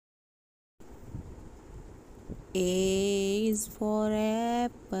A is for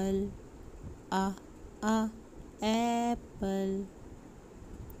apple. A, apple.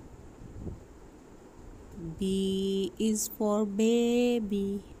 B is for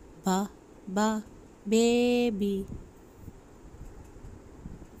baby. Baby.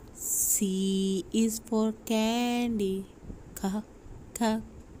 C is for candy.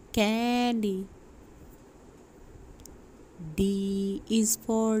 Candy. D is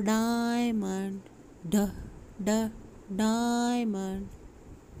for diamond. Diamond.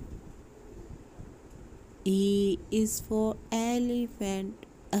 E is for elephant.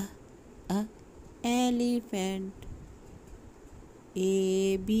 Elephant.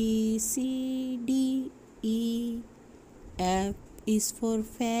 A, B, C, D, E, F is for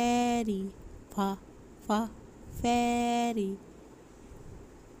fairy. Fairy.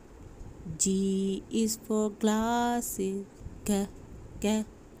 G is for glasses.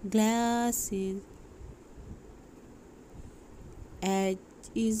 Glasses. H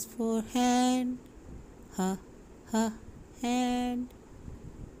is for hand. Hand.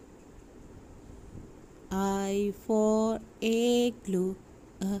 I for igloo.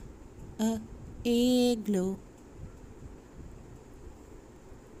 Igloo.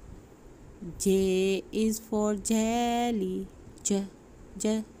 J is for jelly.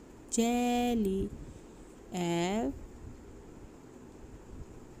 Jelly. F,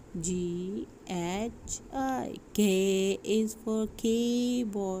 G, H, I. K is for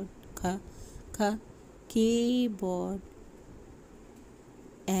keyboard. Keyboard.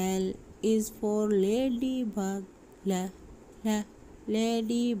 L is for ladybug.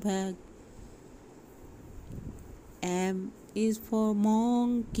 Ladybug. M is for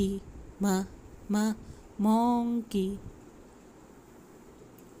monkey. Monkey.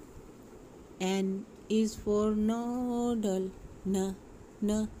 N is for noodle.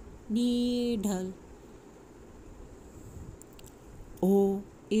 Needle. O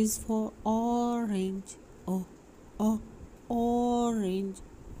is for orange. Orange.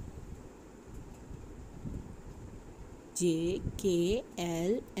 J, K,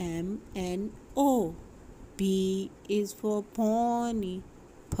 L, M, N, O. P is for pony.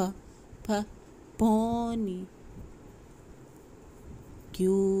 Pony.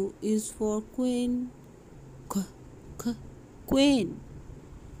 Q is for queen. Queen.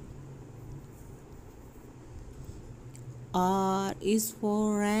 R is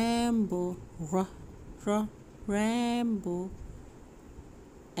for rainbow. Rainbow.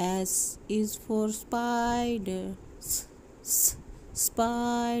 S is for spider.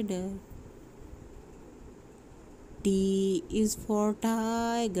 Spider. T is for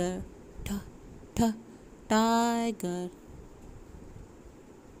tiger. Tiger.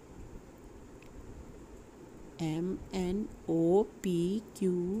 M, N, O, P,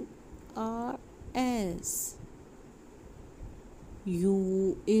 Q, R, S.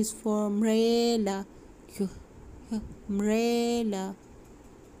 U is for umbrella. Umbrella.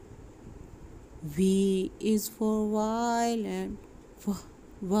 V is for violin.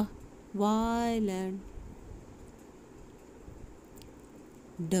 Violin.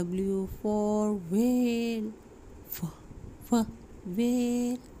 W for whale.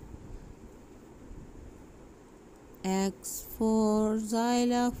 Whale. X for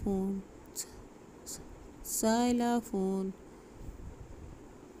xylophone. Xylophone.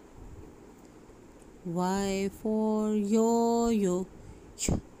 Y for yo-yo.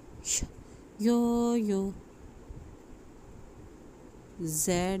 Yo-yo.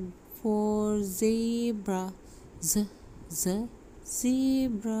 Z for zebra.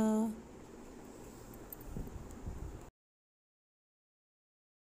 Zebra.